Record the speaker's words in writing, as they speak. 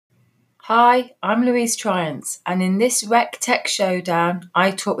Hi, I'm Louise Triance, and in this Rec Tech Showdown, I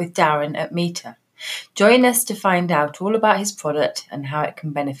talk with Darren at Meter. Join us to find out all about his product and how it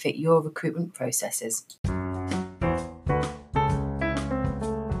can benefit your recruitment processes.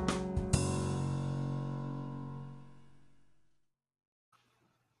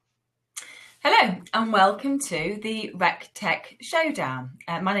 Hello and welcome to the Rec Tech Showdown.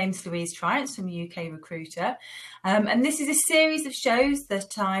 My name's Louise Triance from UK Recruiter, and this is a series of shows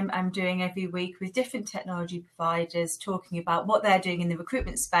that I'm doing every week with different technology providers talking about what they're doing in the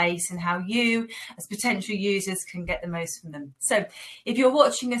recruitment space and how you as potential users can get the most from them. So if you're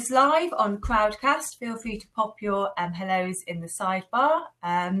watching us live on Crowdcast, feel free to pop your hellos in the sidebar.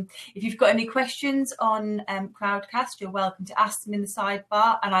 If you've got any questions on Crowdcast, you're welcome to ask them in the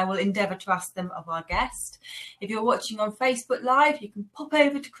sidebar and I will endeavour to ask them of our guest. If you're watching on Facebook Live, you can pop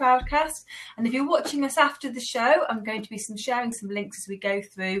over to Crowdcast, and if you're watching us after the show, I'm going to be sharing some links as we go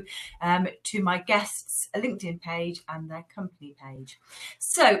through to my guests' LinkedIn page and their company page.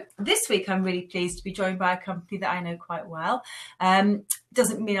 So this week I'm really pleased to be joined by a company that I know quite well.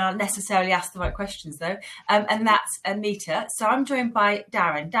 Doesn't mean I'll necessarily ask the right questions though, and that's Meter. So I'm joined by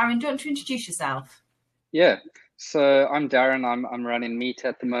Darren. Darren, do you want to introduce yourself? Yeah, so I'm Darren. I'm running Meet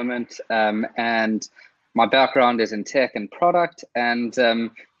at the moment, and my background is in tech and product. And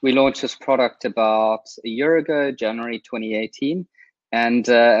we launched this product about a year ago, January 2018. And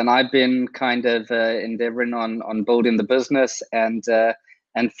I've been kind of endeavoring on building the business and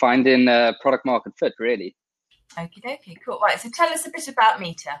finding product market fit, really. Okie dokie, cool. Right, so tell us a bit about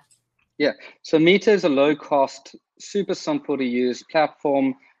Meter. Yeah, so Meter is a low cost, super simple to use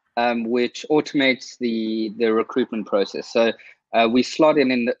platform which automates the recruitment process. So we slot in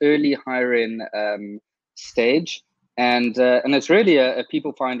the early hiring stage, and it's really a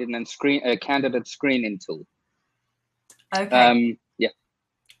people finding and a candidate screening tool. Okay. Yeah.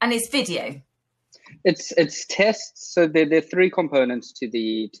 And it's video. It's tests. So there are three components to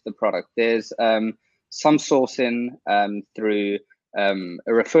the product. There's some sourcing through a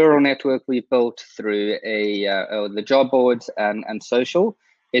referral network we built through the job boards and social.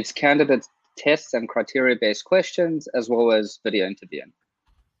 It's candidate tests and criteria-based questions, as well as video interviewing.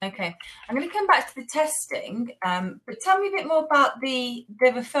 Okay, I'm going to come back to the testing, but tell me a bit more about the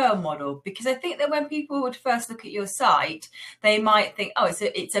referral model, because I think that when people would first look at your site, they might think, oh,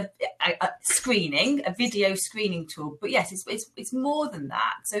 it's a screening, a video screening tool. But yes, it's more than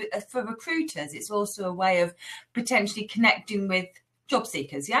that. So for recruiters, it's also a way of potentially connecting with job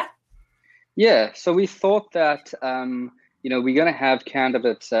seekers. Yeah. Yeah. So we thought that we're going to have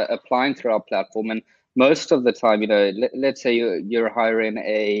candidates applying through our platform, and most of the time, let's say you're hiring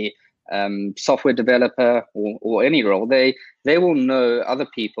a software developer or any role, they will know other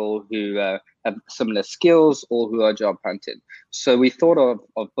people who have similar skills or who are job hunted. So we thought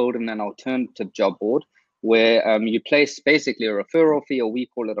of building an alternative job board where you place basically a referral fee, or we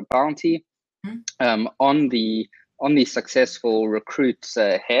call it a bounty, on the successful recruit's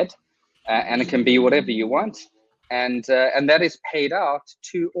head, and it can be whatever you want. And that is paid out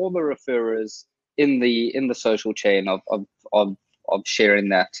to all the referrers in the social chain of sharing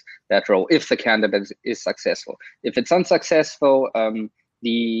that role if the candidate is successful. If it's unsuccessful,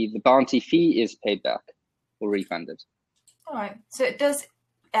 the bounty fee is paid back or refunded. All right. So it does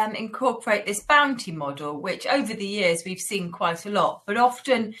incorporate this bounty model, which over the years we've seen quite a lot, but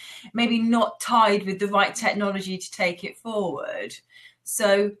often maybe not tied with the right technology to take it forward.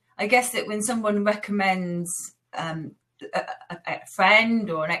 So I guess that when someone recommends a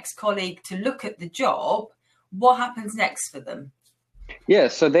friend or an ex-colleague to look at the job, what happens next for them? Yeah,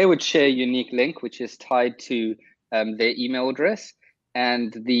 so they would share a unique link, which is tied to their email address,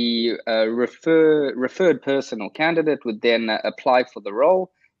 and the referred person or candidate would then apply for the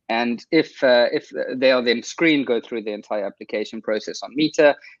role. And if they are then screened, go through the entire application process on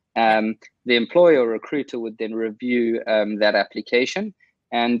Meter, the employer or recruiter would then review that application.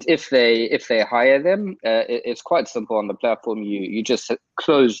 And if they hire them, it's quite simple on the platform. You just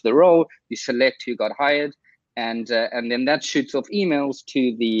close the role, you select who got hired, and then that shoots off emails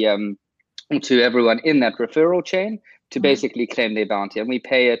to everyone in that referral chain to basically claim their bounty, and we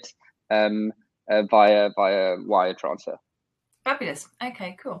pay it via wire transfer. Fabulous.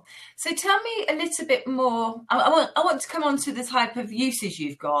 Okay, cool. So tell me a little bit more. I want to come on to the type of usage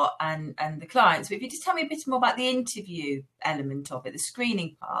you've got and the clients, but if you just tell me a bit more about the interview element of it, the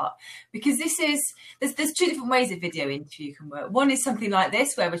screening part, because there's two different ways a video interview can work. One is something like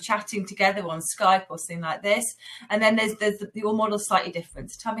this, where we're chatting together on Skype or something like this, and then there's your model slightly different.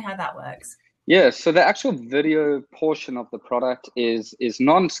 So tell me how that works. Yeah, so the actual video portion of the product is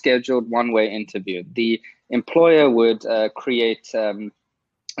non-scheduled one-way interview. The employer would create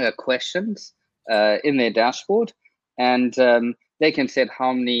questions in their dashboard, and they can set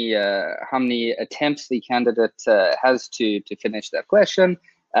how many attempts the candidate has to finish that question,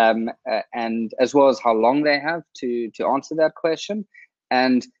 and as well as how long they have to answer that question.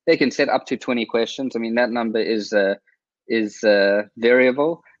 And they can set up to 20 questions. I mean, that number is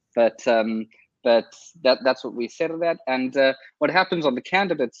variable, but that's what we settle at. And what happens on the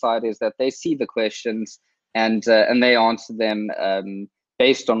candidate side is that they see the questions, and they answer them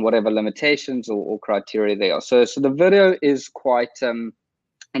based on whatever limitations or criteria they are. So the video is quite, I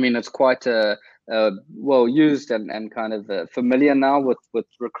mean, it's quite well used and kind of familiar now with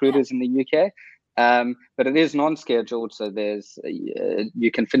recruiters in the UK. But it is non-scheduled, so there's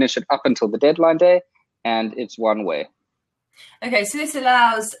you can finish it up until the deadline day, and it's one way. Okay, so this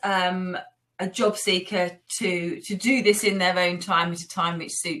allows a job seeker to do this in their own time at a time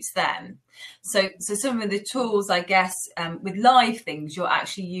which suits them. So some of the tools, I guess, with live things, you're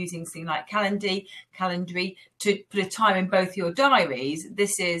actually using something like Calendly to put a time in both your diaries.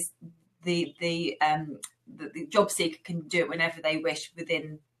 This is the job seeker can do it whenever they wish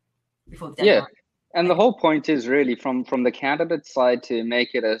before the deadline. Yeah, and the whole point is really from the candidate side to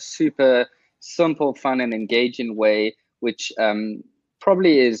make it a super simple, fun, and engaging way, which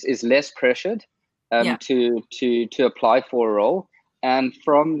probably is less pressured to apply for a role. And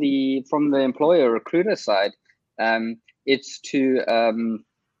from the employer recruiter side, it's to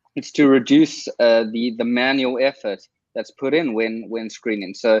reduce the manual effort that's put in when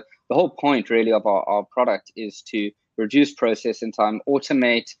screening. So the whole point really of our product is to reduce processing time,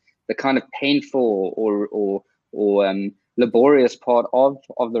 automate the kind of painful or laborious part of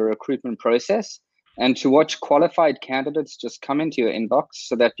the recruitment process, and to watch qualified candidates just come into your inbox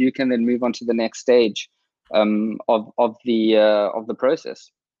so that you can then move on to the next stage of the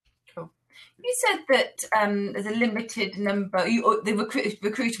process. Cool. You said that there's a limited number. The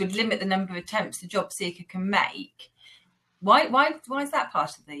recruiter would limit the number of attempts the job seeker can make. Why is that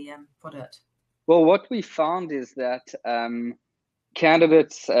part of the product? Well, what we found is that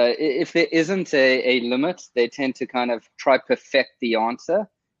candidates, if there isn't a limit, they tend to kind of try perfect the answer,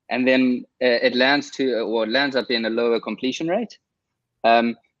 and then it lands up being a lower completion rate.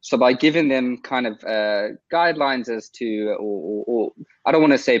 So by giving them kind of guidelines as to, or I don't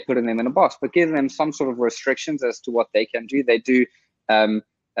want to say putting them in a box, but giving them some sort of restrictions as to what they can do, they do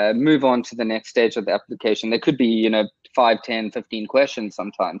move on to the next stage of the application. There could be, 5, 10, 15 questions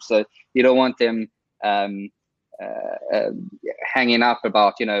sometimes. So you don't want them hanging up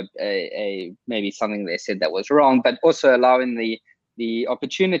about, maybe something they said that was wrong, but also allowing the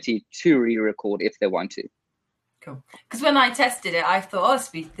opportunity to re-record if they want to. Cool. Because when I tested it, I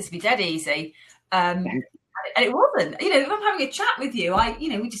thought, this would be dead easy. And it wasn't. If I'm having a chat with you,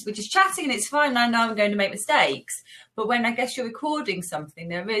 we're just chatting and it's fine. I know I'm going to make mistakes. But when I guess you're recording something,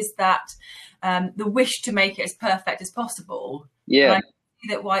 there is that the wish to make it as perfect as possible. Yeah. And I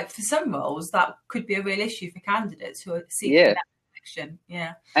see that why for some roles that could be a real issue for candidates who are seeking that perfection.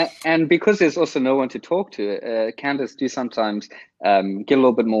 Yeah. And because there's also no one to talk to, candidates do sometimes get a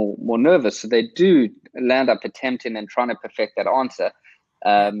little bit more nervous. So they do land up attempting and trying to perfect that answer,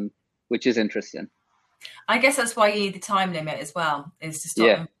 which is interesting. I guess that's why you need the time limit as well, is to stop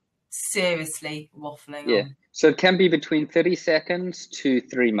them seriously waffling on. So it can be between 30 seconds to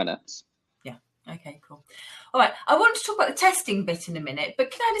 3 minutes. Yeah. Okay, cool. All right. I want to talk about the testing bit in a minute, but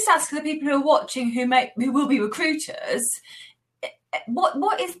can I just ask for the people who are watching who will be recruiters,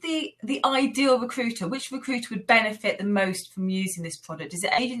 what is the ideal recruiter? Which recruiter would benefit the most from using this product? Is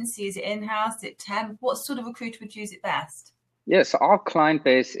it agency? Is it in-house? Is it temp? What sort of recruiter would use it best? Yes, our client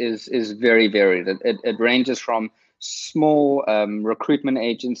base is very varied. It ranges from small recruitment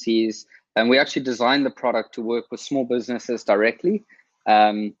agencies, and we actually designed the product to work with small businesses directly,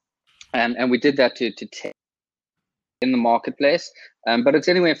 and we did that to test in the marketplace. But it's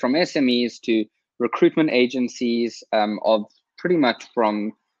anywhere from SMEs to recruitment agencies of pretty much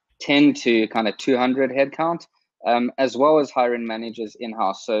from 10 to kind of 200 headcount, as well as hiring managers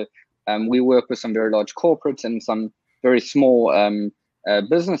in-house. So we work with some very large corporates and some very small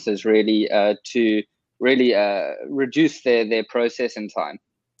businesses really to really reduce their processing time.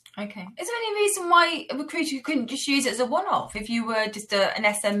 Okay. Is there any reason why a recruiter couldn't just use it as a one-off? If you were just an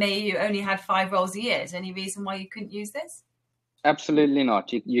SME who only had 5 roles a year, is there any reason why you couldn't use this? Absolutely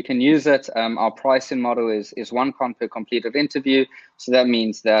not. You can use it. Our pricing model is £1 per completed interview. So that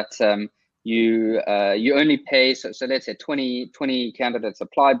means that you only pay, so let's say 20 candidates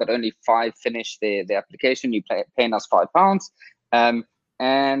apply, but only 5 finish their application. You paying us £5.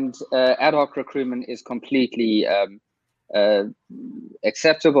 And ad hoc recruitment is completely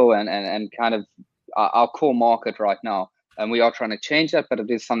acceptable and kind of our core market right now. and we are trying to change that, but it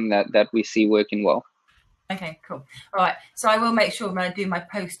is something that we see working well. Okay, cool. All right. So I will make sure when I do my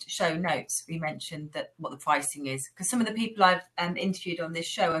post-show notes, we mentioned that what the pricing is, because some of the people I've interviewed on this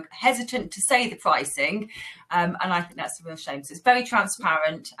show are hesitant to say the pricing, and I think that's a real shame. So it's very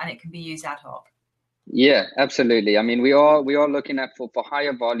transparent and it can be used ad hoc. Yeah, absolutely. I mean, we are looking at for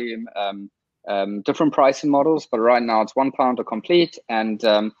higher volume, different pricing models, but right now it's £1 to complete. And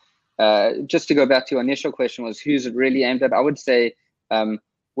just to go back to your initial question, was who's it really aimed at? I would say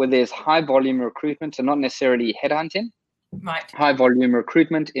where there's high volume recruitment, so not necessarily headhunting, right? High volume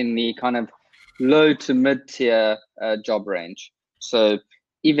recruitment in the kind of low to mid tier job range. So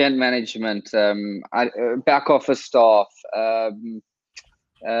event management, back office staff,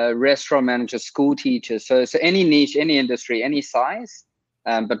 restaurant managers, school teachers. So any niche, any industry, any size,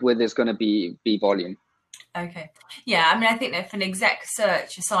 but where there's going to be volume. Okay. Yeah. I mean, I think that for an exec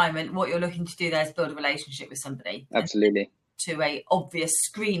search assignment, what you're looking to do there is build a relationship with somebody. Absolutely. To a obvious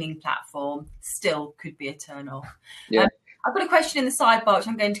screening platform still could be a turn off. Yeah. I've got a question in the sidebar, which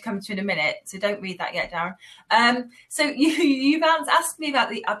I'm going to come to in a minute, so don't read that yet, Darren. So you've asked me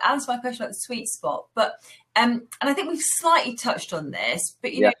about I've answered my question about the sweet spot, but and I think we've slightly touched on this,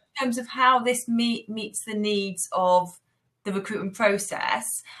 but you know, in terms of how this meets the needs of the recruitment process,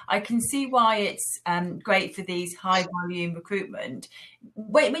 I can see why it's great for these high volume recruitment.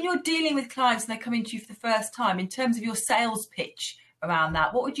 When you're dealing with clients and they're coming to you for the first time, in terms of your sales pitch around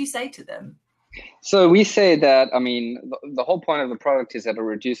that, what would you say to them? So we say that, I mean, the whole point of the product is that it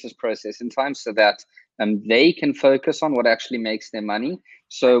reduces processing time so that they can focus on what actually makes their money.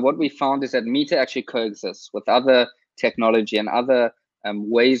 So what we found is that Meeter actually coexists with other technology and other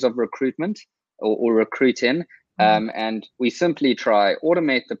ways of recruitment or recruiting. And we simply try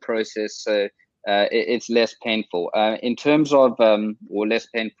automate the process so it's less painful in terms of, or less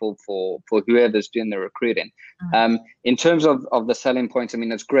painful for whoever's doing the recruiting. In terms of the selling points, I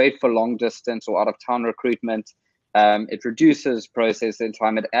mean, it's great for long distance or out of town recruitment. It reduces processing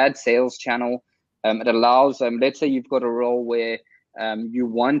time. It adds sales channel. It allows, let's say you've got a role where you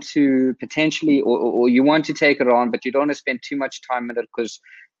want to potentially, or you want to take it on, but you don't want to spend too much time in it because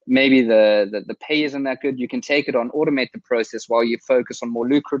maybe the pay isn't that good. You can take it on, automate the process while you focus on more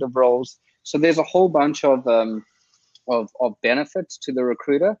lucrative roles. So there's a whole bunch of benefits to the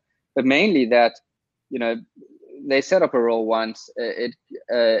recruiter, but mainly that, you know, they set up a role once,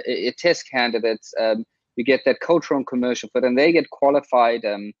 it tests candidates, you get that cultural and commercial fit, and they get qualified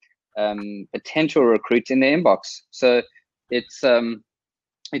potential recruits in their inbox. So it's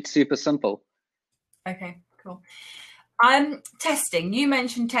super simple. Okay, cool. Testing. You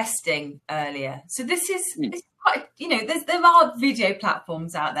mentioned testing earlier. So this is quite, you know, there are video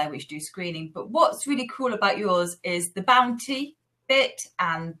platforms out there which do screening, but what's really cool about yours is the bounty bit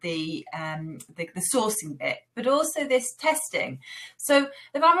and the sourcing bit, but also this testing. So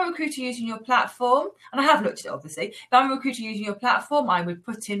if I'm a recruiter using your platform, and I have looked at it obviously, if I'm a recruiter using your platform, I would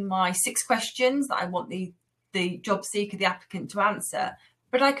put in my 6 questions that I want the job seeker, the applicant, to answer.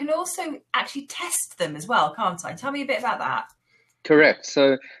 But I can also actually test them as well, can't I? Tell me a bit about that. Correct.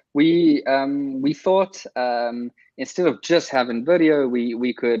 So we thought instead of just having video,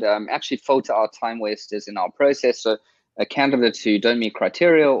 we could actually filter out time wasters in our process. So candidates who don't meet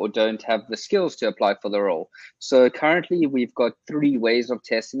criteria or don't have the skills to apply for the role. So currently we've got 3 ways of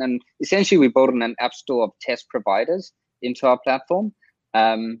testing, and essentially we built an app store of test providers into our platform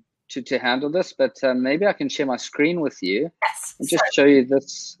to handle this. But maybe I can share my screen with you. Yes. And just show you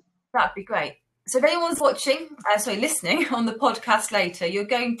this. That'd be great. So if anyone's listening on the podcast later, you're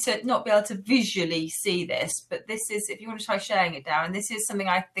going to not be able to visually see this, but this is, if you want to try sharing it, Darren, this is something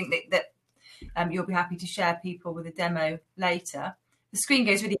I think that you'll be happy to share people with a demo later. The screen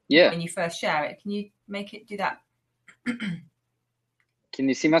goes really when you first share it. Can you make it do that? Can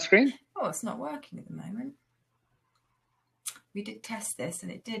you see my screen? Oh, it's not working at the moment. We did test this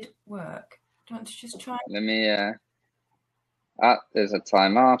and it did work. Do you want to just try? Let me, there's a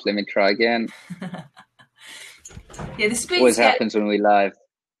timeout. Let me try again. Yeah, the screen always happens when we live.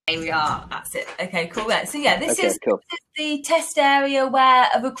 Here we are. That's it. Okay, cool. So yeah, this is the test area where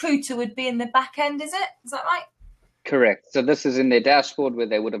a recruiter would be in the back end, is it? Is that right? Correct. So this is in their dashboard where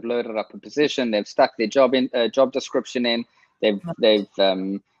they would have loaded up a position. They've stuck their job description in. They've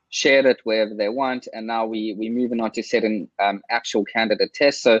shared it wherever they want, and now we're moving on to setting actual candidate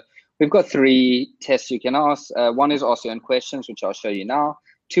tests. So we've got 3 tests you can ask. 1 is ask your own questions, which I'll show you now.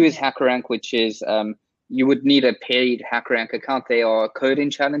 2 is HackerRank, which is you would need a paid HackerRank account. They are coding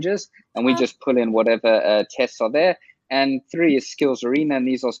challenges, and we just pull in whatever tests are there. And 3 is Skills Arena, and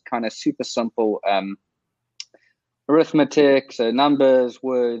these are kind of super simple arithmetic, so numbers,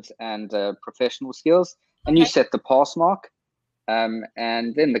 words, and professional skills. and you set the pass mark, and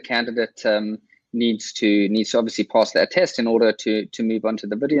then the candidate needs to obviously pass that test in order to move on to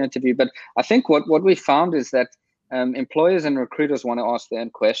the video interview. But I think what we found is that employers and recruiters want to ask their own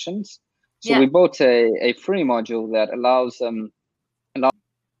questions. So we built a free module that allows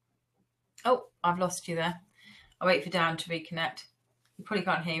Oh, I've lost you there. I'll wait for Dan to reconnect. You probably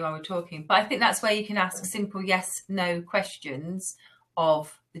can't hear you while we're talking, but I think that's where you can ask simple yes, no questions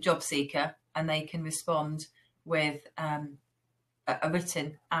of the job seeker, and they can respond with a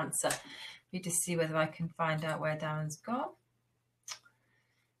written answer. Let me just see whether I can find out where Darren's gone.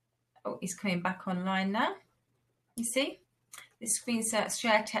 Oh, he's coming back online now. You see, this screen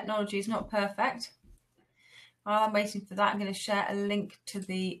share technology is not perfect. While I'm waiting for that, I'm going to share a link to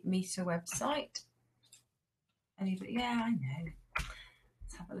the Meta website. Yeah, I know.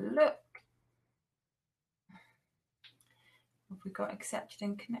 Let's have a look. Have we got accepted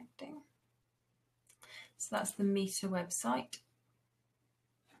and connecting? So that's the Meta website.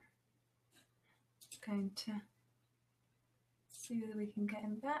 Going to see whether we can get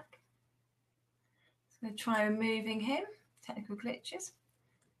him back. So I'm going to try removing him. Technical glitches.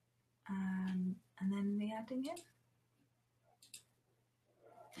 And then re-adding him.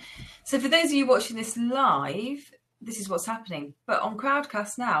 So for those of you watching this live, this is what's happening. But on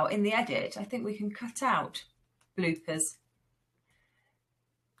Crowdcast now, in the edit, I think we can cut out bloopers.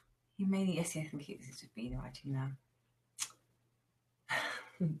 You may need, yes, I think it's been writing now.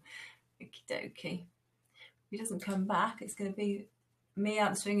 Okie dokie. If he doesn't come back, it's going to be me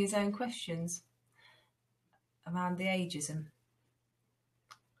answering his own questions around the ageism.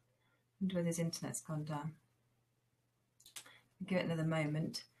 I wonder whether his internet's gone down. I'll give it another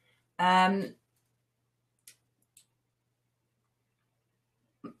moment. Who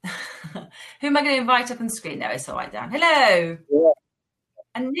am I going to invite up on the screen? No, it's all right, Dan. Hello. Yeah.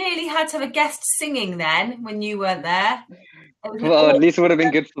 I nearly had to have a guest singing then when you weren't there. Well, at least it would have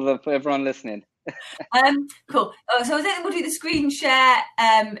been good for everyone listening. Cool. So I think we'll do the screen share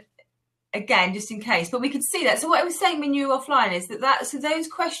again, just in case. But we could see that. So what I was saying when you were offline is so those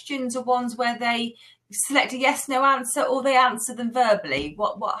questions are ones where they select a yes, no answer, or they answer them verbally.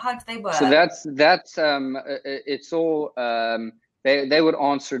 How do they work? So that's it's all they would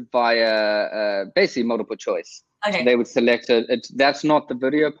answer it via basically multiple choice. Okay. So they would select that's not the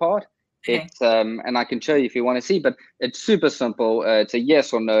video part. Okay. It's and I can show you if you want to see, but it's super simple. It's a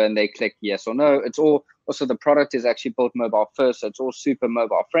yes or no, and they click yes or no. It's all also the product is actually built mobile first, so it's all super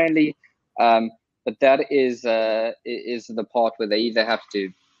mobile friendly. But that is the part where they either have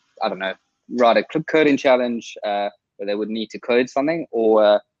to, I don't know, write a coding challenge where they would need to code something,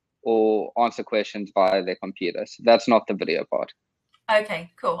 or answer questions via their computer. So that's not the video part.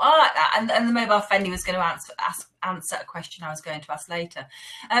 Okay, cool. I like that. And the mobile friendly was going to answer a question I was going to ask later.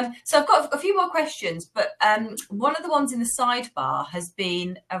 So I've got a few more questions, but one of the ones in the sidebar has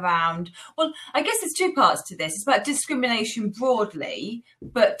been around, well, I guess there's two parts to this. It's about discrimination broadly,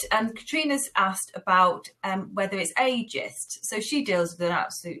 but Katrina's asked about whether it's ageist. So she deals with an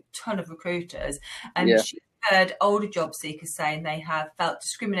absolute ton of recruiters, and she heard older job seekers saying they have felt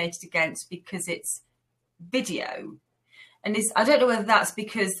discriminated against because it's video. And I don't know whether that's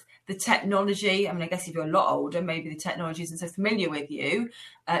because the technology, I mean, I guess if you're a lot older, maybe the technology isn't so familiar with you,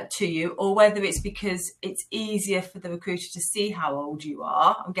 or whether it's because it's easier for the recruiter to see how old you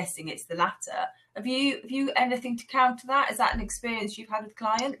are. I'm guessing it's the latter. Have you anything to counter that? Is that an experience you've had with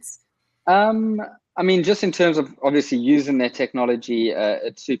clients? I mean, just in terms of obviously using their technology,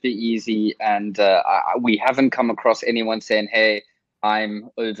 it's super easy. And we haven't come across anyone saying, hey,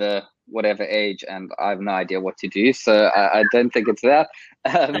 I'm over whatever age and I have no idea what to do. So I don't think it's that.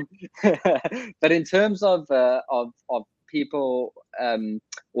 But in terms of people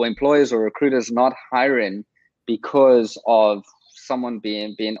or employers or recruiters not hiring because of someone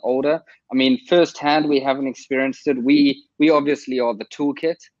being older, I mean, firsthand, we haven't experienced it. We obviously are the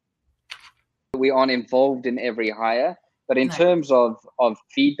toolkit. We aren't involved in every hire, but in terms of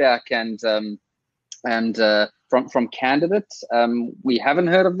feedback and from candidates, we haven't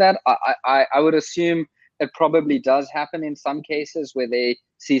heard of that. I would assume it probably does happen in some cases where they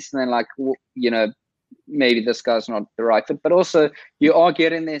see something like, you know, maybe this guy's not the right fit, but also you are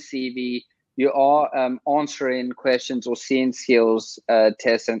getting their CV, you are answering questions or seeing skills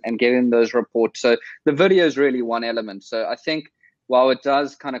tests and getting those reports. So the video is really one element. So I think while it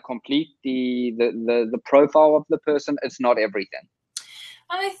does kind of complete the profile of the person, it's not everything.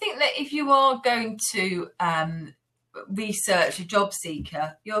 And I think that if you are going to research a job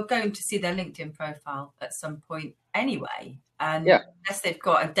seeker, you're going to see their LinkedIn profile at some point anyway. And unless they've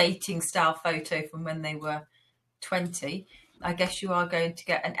got a dating style photo from when they were 20, I guess you are going to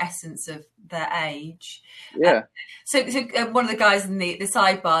get an essence of their age. Yeah. So one of the guys in the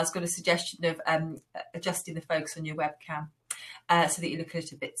sidebar has got a suggestion of adjusting the focus on your webcam. So that you look a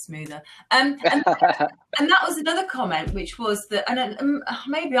little bit smoother. And that was another comment, which was that, and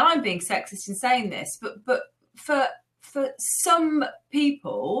maybe I'm being sexist in saying this, but for some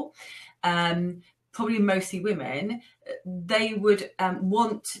people, probably mostly women, they would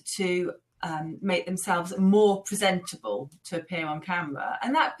want to make themselves more presentable to appear on camera,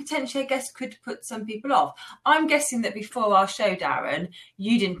 and that potentially, I guess, could put some people off. I'm guessing that before our show, Darren,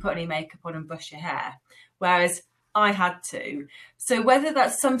 you didn't put any makeup on and brush your hair, whereas I had to. So whether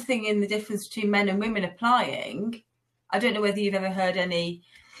that's something in the difference between men and women applying, I don't know whether you've ever heard any.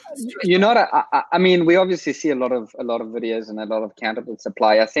 I mean, we obviously see a lot of videos and a lot of candidates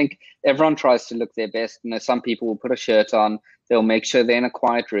apply. I think everyone tries to look their best. Some people will put a shirt on. They'll make sure they're in a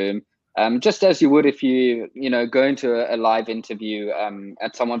quiet room, just as you would if you go into a live interview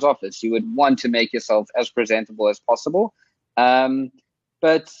at someone's office. You would want to make yourself as presentable as possible.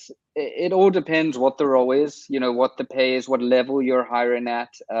 But it all depends what the role is, what the pay is, what level you're hiring at.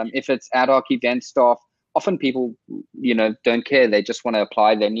 If it's ad hoc event staff, often people, don't care. They just want to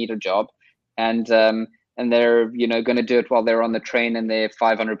apply. They need a job, and they're, going to do it while they're on the train and there are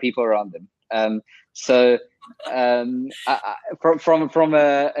 500 people around them. From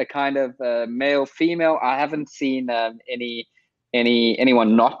a kind of male female, I haven't seen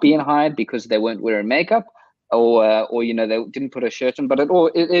anyone not being hired because they weren't wearing makeup. Or they didn't put a shirt on, but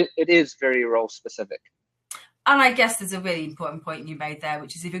it is very role specific. And I guess there's a really important point you made there,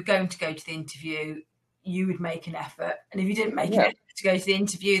 which is if you're going to go to the interview, you would make an effort, and if you didn't make an effort to go to the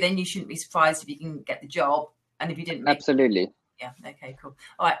interview, then you shouldn't be surprised if you can get the job. And if you didn't, absolutely, okay, cool,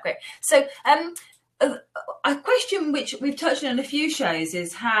 all right, great. So, a question which we've touched on a few shows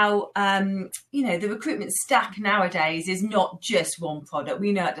is how the recruitment stack nowadays is not just one product.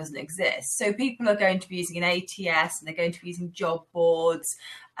 We know it doesn't exist, so people are going to be using an ATS, and they're going to be using job boards,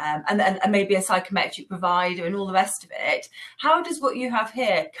 and maybe a psychometric provider and all the rest of it. How does what you have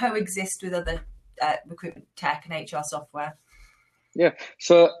here coexist with other recruitment tech and HR software? Yeah,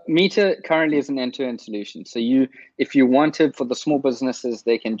 so Meter currently is an end-to-end solution. So if you wanted, for the small businesses,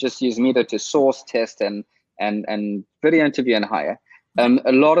 they can just use Meter to source, test, and video interview and hire.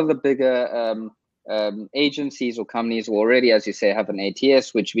 A lot of the bigger agencies or companies will already, as you say, have an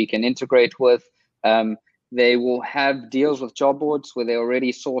ATS, which we can integrate with. They will have deals with job boards where they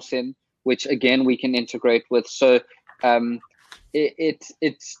already source in, which again, we can integrate with. So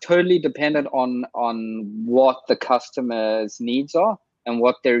it's totally dependent on what the customer's needs are and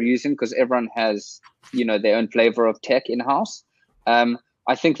what they're using, because everyone has their own flavor of tech in-house.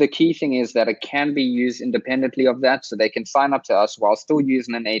 I think the key thing is that it can be used independently of that, so they can sign up to us while still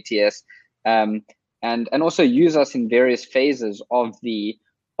using an ATS, and also use us in various phases of the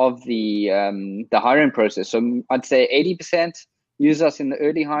hiring process. So I'd say 80% use us in the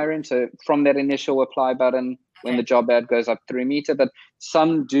early hiring, so from that initial apply button when the job ad goes up through Meter, but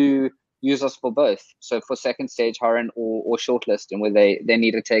some do use us for both. So for second stage hiring or shortlisting, where they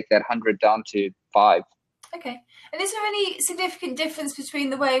need to take that 100 down to 5. Okay. And is there any significant difference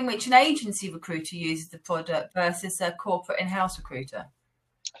between the way in which an agency recruiter uses the product versus a corporate in-house recruiter?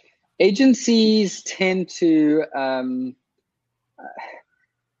 Agencies tend to,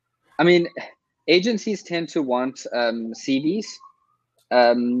 agencies tend to want CVs.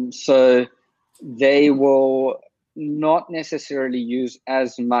 So they will not necessarily use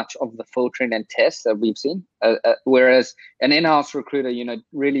as much of the filtering and tests that we've seen, whereas an in-house recruiter,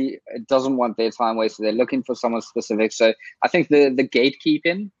 really doesn't want their time wasted. They're looking for someone specific. So I think the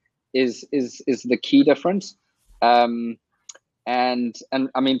gatekeeping is the key difference. And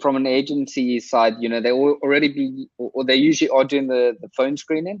I mean, from an agency side, they will already be, or they usually are doing the phone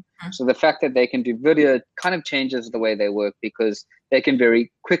screening. So the fact that they can do video kind of changes the way they work, because they can very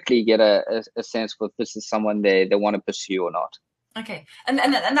quickly get a sense of if this is someone they want to pursue or not. Okay, and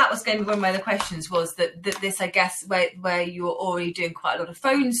that was going to be one of the questions, was that this, I guess, where you're already doing quite a lot of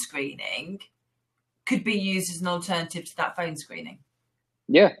phone screening, could be used as an alternative to that phone screening.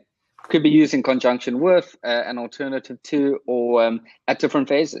 Yeah. Could be used in conjunction with an alternative to, or at different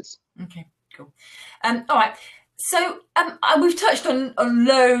phases. Okay, cool. All right. So we've touched on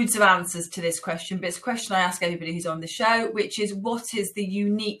loads of answers to this question, but it's a question I ask everybody who's on the show, which is, what is the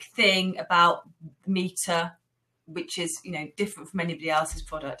unique thing about Meter, which is different from anybody else's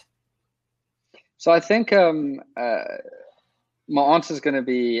product? So I think my answer is going to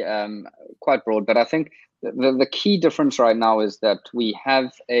be quite broad, but I think the key difference right now is that we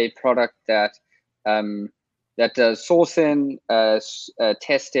have a product that does sourcing,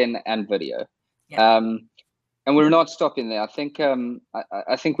 testing, and video. Yeah. And and we're not stopping there. I think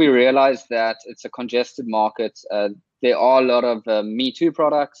we realize that it's a congested market. There are a lot of Me Too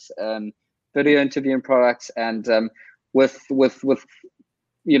products, video interviewing products, and with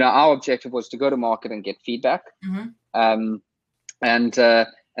our objective was to go to market and get feedback. And that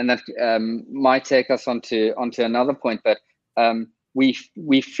might take us onto another point, but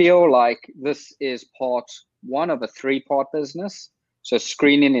we feel like this is part one of a three-part business. So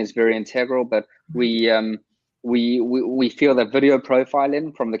screening is very integral, but we feel that video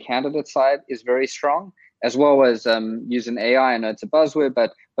profiling from the candidate side is very strong, as well as using AI. I know it's a buzzword,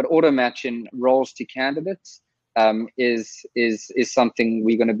 but auto matching roles to candidates is something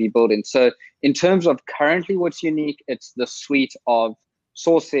we're going to be building. So in terms of currently what's unique, it's the suite of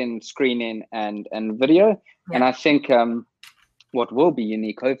sourcing, screening, and video. Yeah. And I think what will be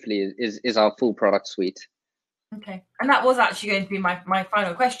unique, hopefully, is our full product suite. Okay, and that was actually going to be my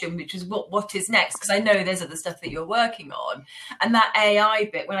final question, which is what is next? Because I know there's other stuff that you're working on, and that AI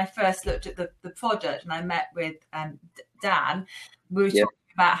bit. When I first looked at the product and I met with Dan, we were talking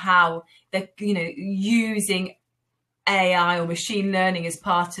about how they're using AI or machine learning as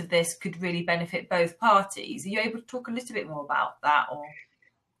part of this could really benefit both parties. Are you able to talk a little bit more about that? Or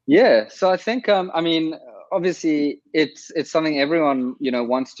yeah, so I think obviously it's something everyone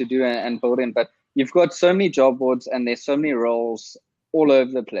wants to do and build in, but you've got so many job boards and there's so many roles all over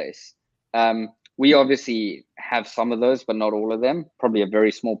the place. We obviously have some of those, but not all of them, probably a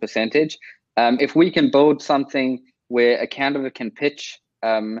very small percentage. If we can build something where a candidate can pitch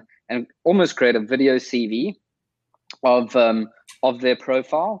and almost create a video CV of their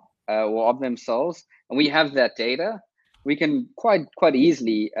profile or of themselves, and we have that data, we can quite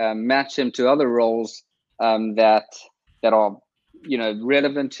easily match them to other roles that are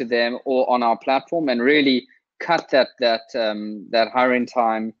relevant to them or on our platform, and really cut that hiring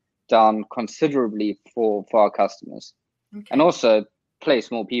time down considerably for our customers. Okay. And also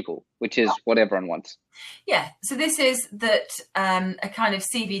place more people, which is what everyone wants. Yeah, so this is a kind of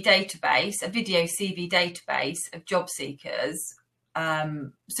CV database, a video CV database of job seekers.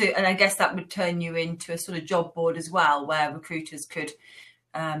 And I guess that would turn you into a sort of job board as well, where recruiters could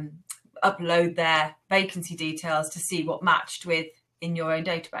upload their vacancy details to see what matched with in your own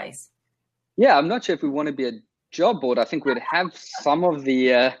database. Yeah, I'm not sure if we want to be a job board. I think we'd have some of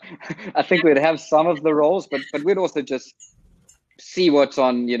the roles, but we'd also just see what's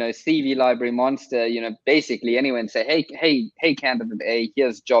on CV Library, Monster, basically anyone, say hey candidate A,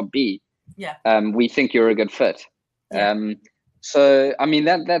 here's job B. Yeah. We think you're a good fit. Yeah. So I mean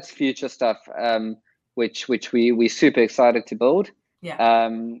that's future stuff, which we're super excited to build. Yeah.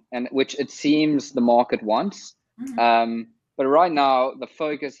 And which it seems the market wants. Mm-hmm. But right now the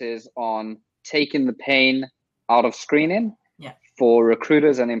focus is on taking the pain out of screening for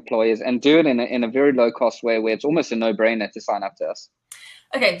recruiters and employers, and do it in a very low cost way where it's almost a no-brainer to sign up to us.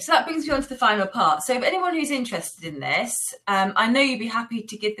 Okay, so that brings you on to the final part. So if anyone who's interested in this, I know you'd be happy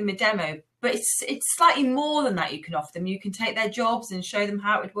to give them a demo, but it's slightly more than that you can offer them. You can take their jobs and show them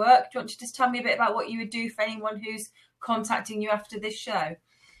how it would work. Do you want to just tell me a bit about what you would do for anyone who's contacting you after this show?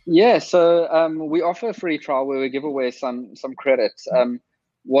 Yeah, so we offer a free trial where we give away some credits.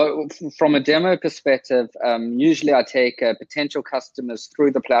 From a demo perspective, usually I take potential customers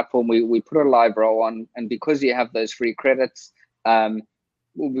through the platform. We put a live role on, and because you have those free credits,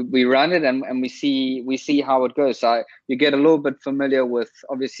 we run it and we see how it goes. So you get a little bit familiar with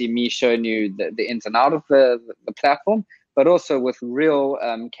obviously me showing you the ins and out of the platform, but also with real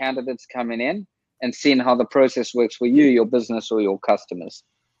candidates coming in and seeing how the process works for you, your business, or your customers.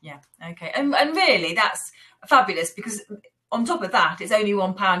 Yeah, okay. And really, that's fabulous, because on top of that, it's only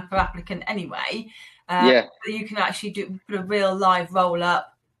 £1 per applicant anyway. So you can actually put a real live roll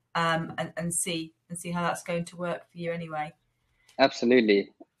up and see how that's going to work for you anyway.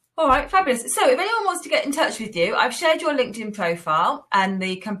 Absolutely. All right, fabulous. So if anyone wants to get in touch with you, I've shared your LinkedIn profile and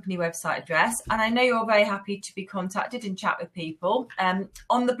the company website address, and I know you're very happy to be contacted and chat with people.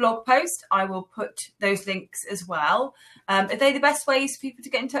 On the blog post, I will put those links as well. Are they the best ways for people to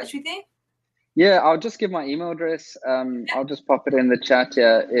get in touch with you? Yeah, I'll just give my email address. I'll just pop it in the chat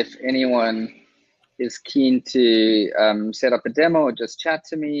here. If anyone is keen to set up a demo or just chat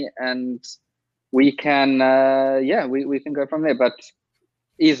to me, and we can, we can go from there, but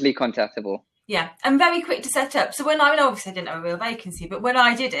easily contactable. Yeah, and very quick to set up. So obviously I didn't have a real vacancy, but when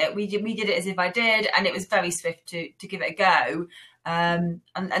I did it, we did it as if I did, and it was very swift to give it a go. And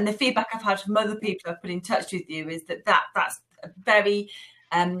the feedback I've had from other people I've put in touch with you is that's a very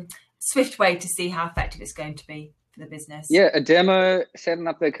swift way to see how effective it's going to be for the business. Yeah, a demo, setting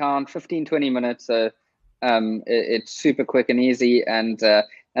up the account, 15-20 minutes. So it's super quick and easy. And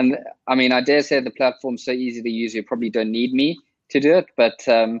And I mean, I dare say the platform's so easy to use, you probably don't need me to do it, but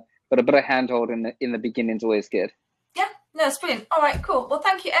a bit of handhold in the beginning is always good. Yeah, no, it's brilliant. All right, cool. Well,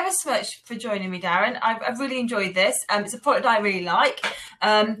 thank you ever so much for joining me, Darren. I've really enjoyed this. It's a product I really like.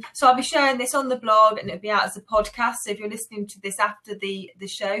 So I'll be sharing this on the blog and it'll be out as a podcast. So if you're listening to this after the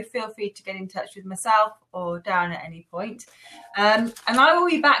show, feel free to get in touch with myself or Darren at any point. And I will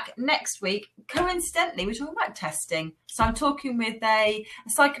be back next week. Coincidentally, we're talking about testing. So I'm talking with a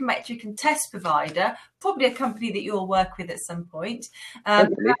psychometric and test provider, probably a company that you'll work with at some point. I'll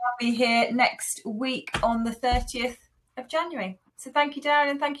be here next week on the 30th of January. So thank you, Darren,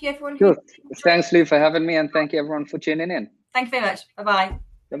 and thank you everyone. Sure. Thanks, Lou, for having me, and thank you everyone for tuning in. Thank you very much. Bye-bye.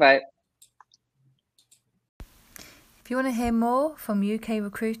 Bye-bye. If you want to hear more from UK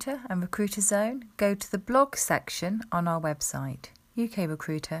Recruiter and Recruiter Zone, go to the blog section on our website,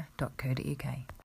 ukrecruiter.co.uk.